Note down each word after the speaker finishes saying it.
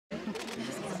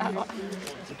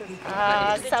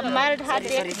Some mild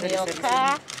headache may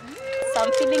occur,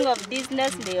 some feeling of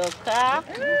dizziness may occur,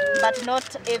 but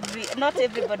not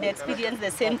everybody experiences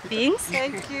the same things.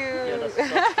 Thank you.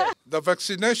 The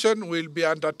vaccination will be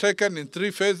undertaken in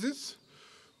 3 phases.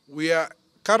 We are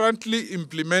currently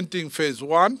implementing phase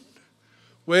 1,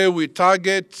 where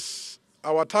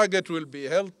our target will be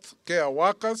health care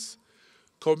workers,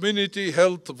 community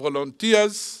health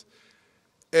volunteers,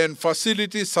 and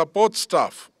facility support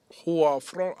staff who are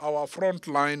our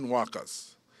frontline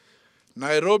workers.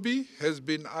 Nairobi has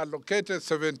been allocated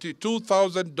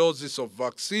 72,000 doses of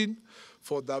vaccine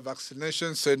for the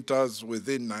vaccination centers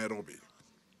within Nairobi.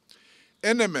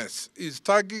 NMS is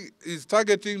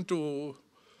targeting to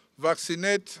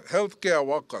vaccinate healthcare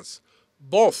workers,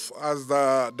 both, as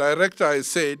the director has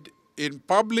said, in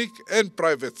public and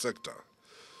private sector.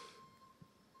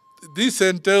 This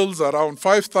entails around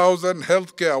 5,000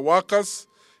 healthcare workers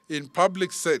in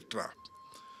public sector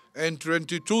and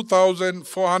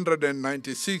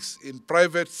 22,496 in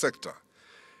private sector,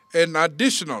 an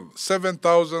additional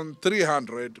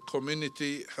 7,300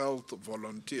 community health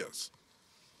volunteers.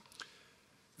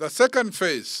 The second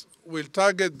phase will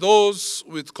target those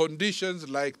with conditions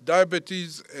like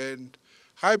diabetes and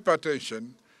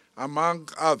hypertension, among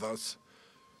others,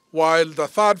 while the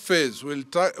third phase will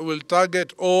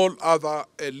target all other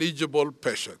eligible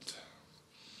patients.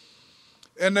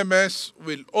 NMS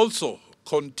will also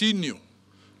continue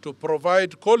to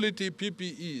provide quality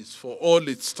PPEs for all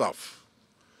its staff.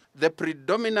 The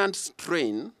predominant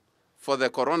strain for the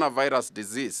coronavirus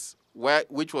disease,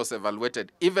 which was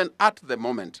evaluated even at the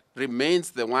moment,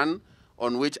 remains the one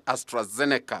on which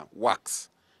AstraZeneca works.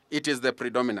 It is the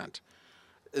predominant.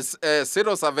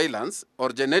 Serosurveillance or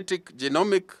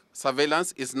genomic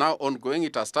surveillance is now ongoing.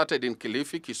 It has started in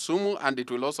Kilifi, Kisumu, and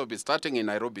it will also be starting in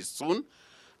Nairobi soon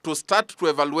to start to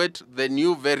evaluate the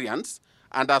new variants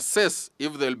and assess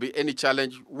if there will be any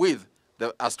challenge with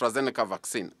the AstraZeneca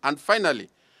vaccine. And finally,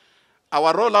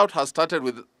 our rollout has started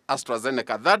with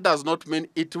AstraZeneca. That does not mean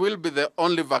it will be the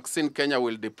only vaccine Kenya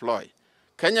will deploy.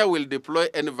 Kenya will deploy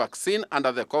any vaccine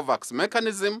under the COVAX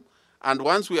mechanism, and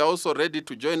once we are also ready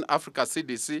to join Africa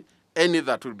CDC, any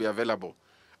that will be available.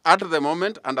 At the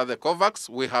moment, under the COVAX,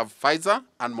 we have Pfizer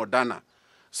and Moderna.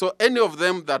 So any of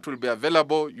them that will be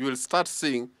available, you will start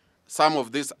seeing some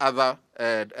of these other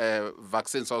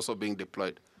vaccines also being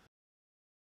deployed.